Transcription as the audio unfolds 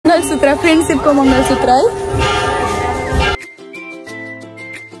मंगलसूत्र फ्रेन्डशिपको मंगलसूत्र है।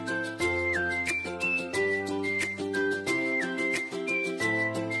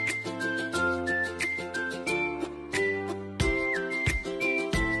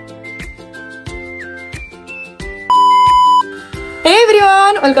 Hey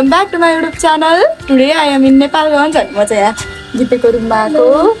everyone, welcome back to my YouTube channel. Today I am in Nepalgunj अनि म चाहिँ यहाँ गीताको रुममा आएको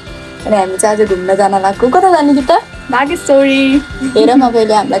अनि हामी चाहिँ आज घुम्न जान लागेको। कता जाने गीता? बागेश्वरी। हेर म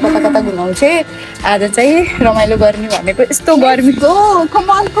पहिले हामीलाई कता कता घुमाउँछु। आज चाहिँ रमाइलो गर्ने भनेको यस्तो गर्मी हो। कम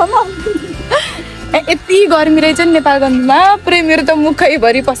अन यति गर्मी रहेछ नि नेपालगञ्जमा, पुरै मेरो त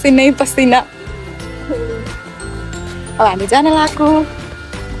मुखैभरि पसिनै पसिना। अब हामी जान लागेको।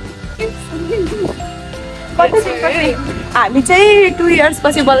 हामी चाहिँ 2 इयर्स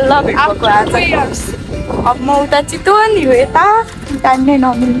पछि बल्ल भेटेको आज। अब म उता चितवन यो यता टाइम नै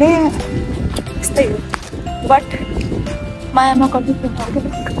नमिल्ने यस्तै हो, बट मायामा कति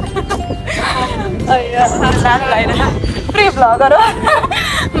पुरै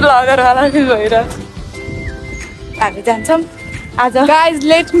भ्लगरवाला फिल भएर हामी जान्छौँ आज। Guys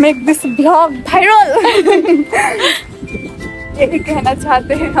let make this vlog viral. यही कहना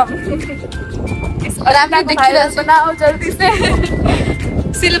चाहते हैं हम। और आप वायरल बनाओ जल्दी से।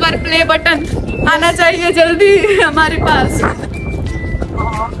 सिल्वर प्ले बटन आना चाहिए जल्दी हमारे पास।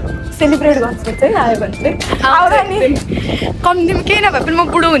 सेलिब्रेट गर्छु चाहिँ आयो भने चाहिँ आउला नि। कम्ती केही नभए पनि म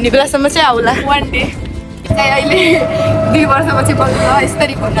बुढो हुने बेलासम्म चाहिँ आउला। वान डे चाहिँ अहिले 2 वर्षपछि बल्ल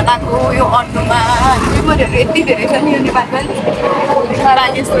यसरी घुम्न लागेको यो अन्नुमा। मेमोरीहरू यति धेरै छ नि यो नेपालमा।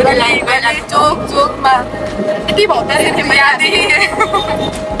 बागेश्वरी लाइन चोक चोकमा यति भाउदा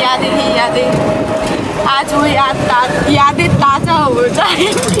यादै आज वो यादें ताजा हो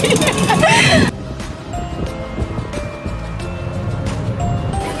जाएंगी।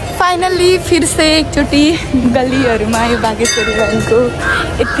 फाइनली फिर से एकचोटि गलीहरूमा यो बागेश्वरी लाइनको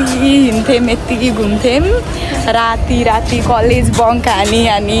यति हिँड्थ्यौँ, यति घुम्थ्यौँ। राति कलेज बङ्क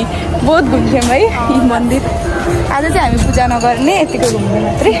हानी बहुत घुम्थ्यौँ है यी मन्दिर। आज चाहिँ हामी पूजा नगर्ने, यतिको घुम्ने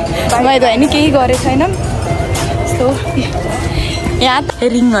मात्रै। मैले होइन केही गरेको छैनौँ। सो यहाँ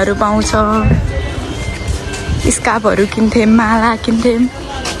रिङहरू पाउँछ, स्कार्फहरू किन्थ्यौँ, माला किन्थ्यौँ।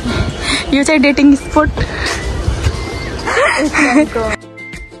 यो चाहिँ डेटिङ स्पोट।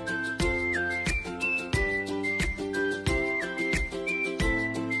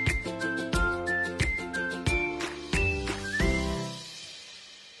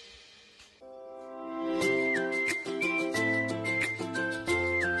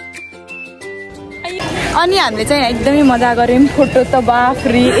 अनि हामीले चाहिँ एकदमै मजा गऱ्यौँ। फोटो त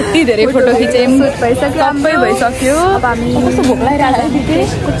बाफ्री यति धेरै फोटो खिच्यौँ। सबै भइसक्यो। अब हामी कस्तो भोक लागिरहेको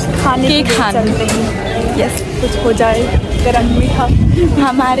के खाने। यस कुछ हो जाए गरम मीठा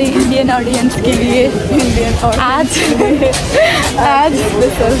हमारे इंडियन ऑडियंस के लिए। आज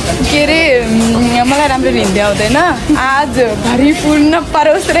के अरे मलाई राम्रो हिन्दी आउँदैन। आज भरिपूर्ण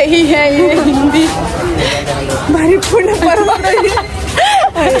परोस रही है ये हिन्दी। भरिपूर्ण परोस रही है।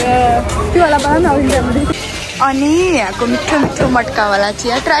 त्यो वाला बना न। अनि यहाँको मिठो मिठो मटकावाला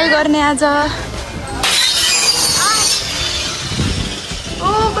चिया ट्राई गर्ने आज। ओ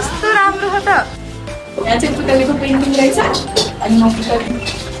कस्तो राम्रो छ त। यहाँ चाहिँ पुतलीको पेन्टिङ रहेछ। अनि म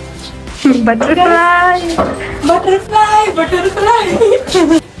बटरफ्लाई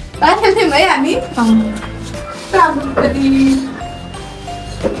बात खेल्थ्यौँ है हामी।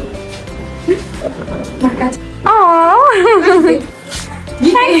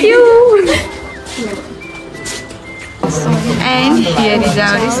 Thank you. And here is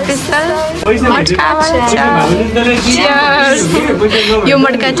our special मटका चाय। Cheers. यो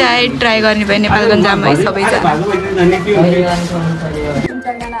मटका चाय ट्राई गर्ने भयो नेपालगञ्ज जाम है सबैजना।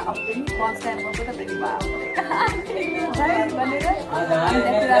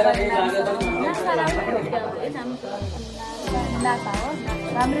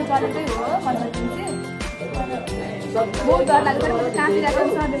 राम्रो क्वालिटी हो कन्सल्टेन्सी। बहुत डर लाग्छ म त काटिरहेको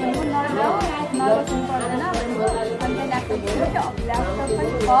सधैँ पनि नर्भस पर्दैन। अनि ल्यापटप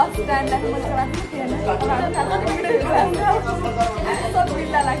पनि फर्स्ट टाइम ल्यापटप मैले चलाएको थिएन। सब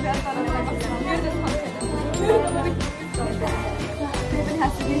बिल्ला लाग्छ।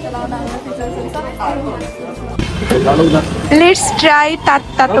 लेट्स ट्राई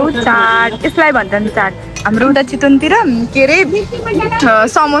तातो चाट। यसलाई भन्छन् चाट हाम्रो उता चितवनतिर। के अरे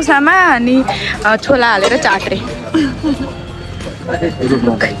समोसामा अनि छोला हालेर चाट रे। यो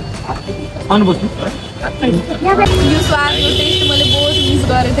स्वाद यो टेस्ट मैले बहुत मिस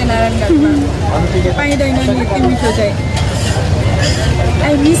गरेको थिएँ नारायणघाटमा। पाइँदैन नि यति मिठो चाहिँ।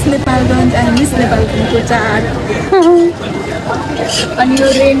 I miss Nepalgunj, I miss नेपालगञ्जको चाट। अनि यो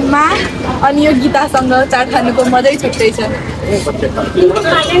रेनमा अनि यो गीतासँग चाट खानुको मजै छुट्टै छ।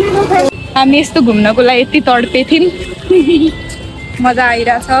 हामी यस्तो घुम्नको लागि यति तडपेथ्यौँ। मजा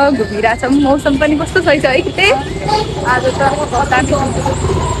आइरहेछ, घुमिरहेछौँ। मौसम पनि कस्तो सही छ है कि आज त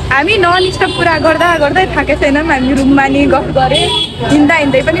हामी नन स्टप पुरा गर्दा गर्दै थाकेको छैनौँ। हामी रुममा नि गफ गरे, हिँड्दा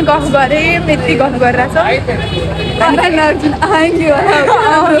हिँड्दै पनि गफ गरे, यति गफ गरिरहेछौँ।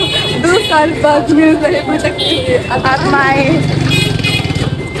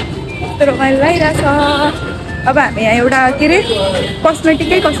 रमाइलो लागिरहेछ। अब हामी यहाँ एउटा के अरे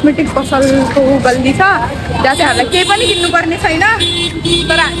कस्मेटिक पसलको गल्ली छ, जहाँ चाहिँ हामीलाई केही पनि किन्नुपर्ने छैन,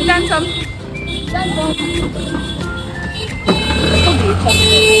 तर हामी जान्छौँ।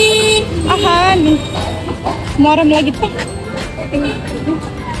 आहा नि मरम लागि त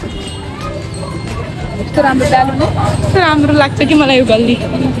यस्तो राम्रो जानु यस्तो राम्रो लाग्छ कि मलाई यो गल्ली।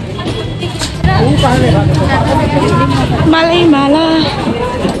 मलाई माला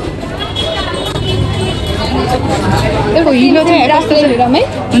यो हिलो चाहिँ कस्तो छ रमाइ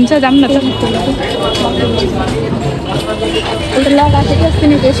हुन्छ, जाऊँ न त।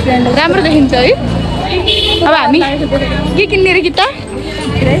 राम्रो देखिन्छ है। अब हामी के किन्ने रे गीता?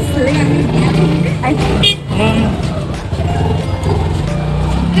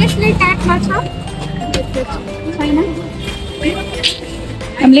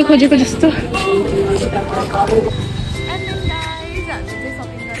 हामीले खोजेको जस्तो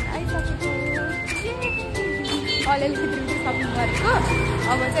अलिअलि सपिङ गरेको।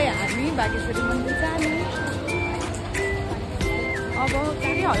 अब चाहिँ हामी बागेश्वरी मन्दिर जाने। अब के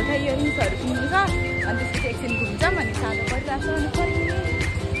हल्का इयरिङ्सहरू किन्नु छ, अनि त्यसपछि एकछिन घुम्छौँ, अनि सानो परिरहेछ अनि फर्किने।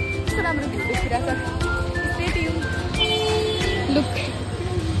 कस्तो राम्रो देखिरहेछ। लुक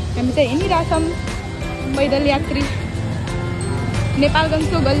हामी चाहिँ हिँडिरहेछौँ पैदल यात्री।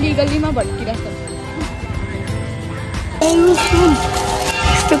 नेपालगञ्जको गल्ली गल्लीमा भड्किरहेछ।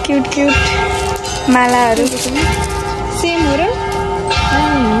 यस्तो क्युट मालाहरू सेम हो र।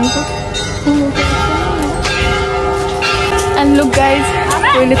 एन्ड लुक गाइज,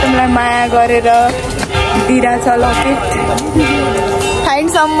 कोहीले तिमीलाई माया गरेर दिइरहेछ locket. Find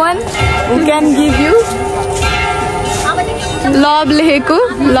someone who can give you love लेखेको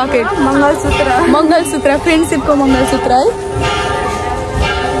लकेट। मङ्गलसूत्र फ्रेन्डसिपको मङ्गलसूत्र है।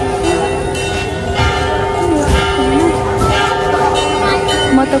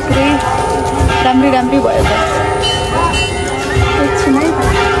 म त पुरै राम्री भयो त।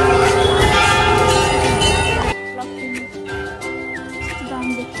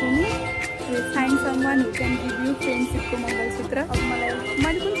 Find someone who can give you फ्रेन्डसिपको mangalsutra. अब मैले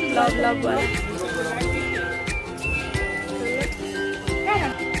पनि लभ भयो।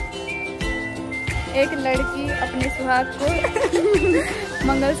 एक लड़की अपने सुहाग को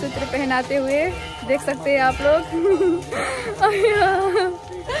मंगलसूत्र पहनाते हुए देख सकते हैं आप लोग।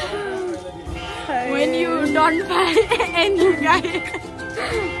 When you don't buy and you buy.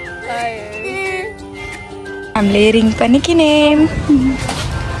 हामीले रिङ पनि किन्यौँ।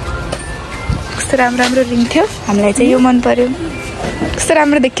 कस्तो राम्रो रिङ थियो। हामीलाई चाहिँ यो मन पर्यो। कस्तो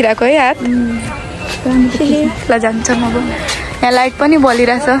राम्रो देखिरहेको है हात। ल जान्छौँ अब। यहाँ लाइट पनि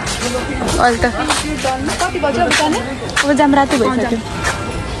बलिरहेछ अहिले त। अब जाम राति भइसक्यो।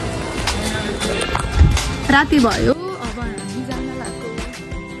 राति भयो। अब हामी जान लाग्यो।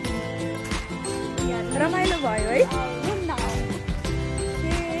 रमाइलो भयो है।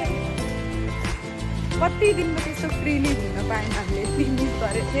 कति दिनमा त्यस्तो फ्रिली घुम्न पायौँ हामीले। 3 दिन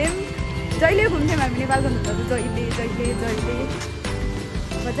गरेको थियौँ। जहिले घुम्थ्यौँ हामी नेपालको जहिले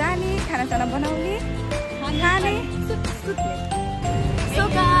अब जाने, खानासाना बनाउने, खाने, सुत्ने। So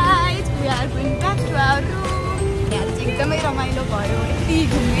guys, we are going back to our room. यहाँ चाहिँ एकदमै रमाइलो भयो। यति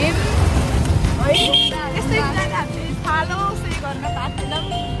घुम्यौँ है। यस्तै कुरा हामीले फालो सही गर्न पाएनौँ।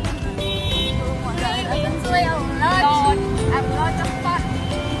 Enjoy our lunch. Have lot of fun.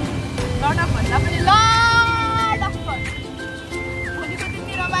 Lot of भन्दा पनि lot of fun. भोलिको दिन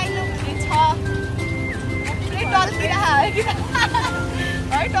रमाइलो हुनेछ। पुरै टल्किरहेको है कि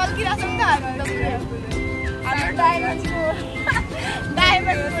है टल्किरहेको छ नि त हामी त पुरै। हाम्रो डायमन्डको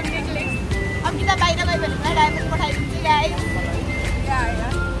नेकलेस। अब कि त बाहिर गयो भने मलाई डायमन्ड पठाइदिन्छु गाइस।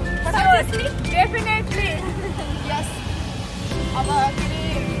 डेफिनेटली यस। अब के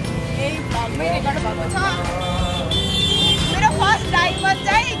अरे यही भ्लगमै रेकर्ड भएको छ। मेरो फर्स्ट डायमन्ड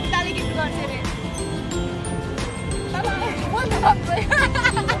चाहिँ गीताले गिफ्ट गर्छ अरे।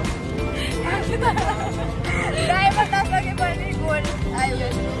 डायमन्ड नसकेपछि गोल्ड आयो।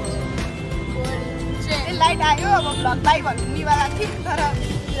 लाइट आयो। अब भ्लगलाई भन्नेवाला थियौँ, तर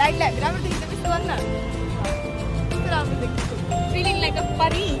लाइटलाई हामी राम्रो देखिन्छ। त्यस्तो गर्न कस्तो राम्रो देखिन्छ। फिलिङ लाइक अ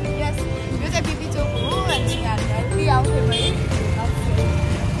परी। यस, यो चाहिँ बिबी चोक हो। अनि आउँथ्यो भाइ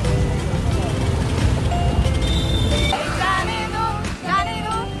जाने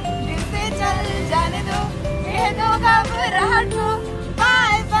दो दिल से चल जाने दो ये दो घबराहट हो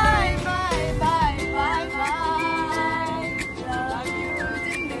bye bye bye bye bye bye love you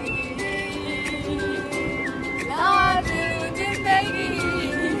जिंदगी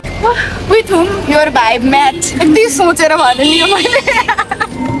with whom your vibe match यति सोचेर भने नि मैले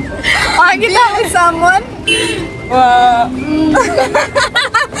Ajeeta with someone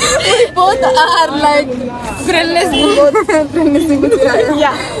we both are like friendless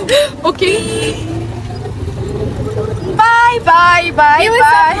yeah okay bye bye bye you with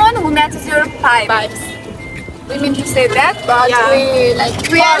someone who matches your vibes we mean to say that but yeah.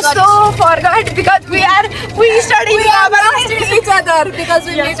 we are so forgot because we study each other because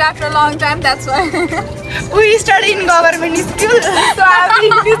we meet after a long time, that's why. We study in government school, so our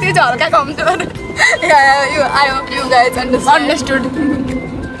English is halka kamzor. I hope you guys understood.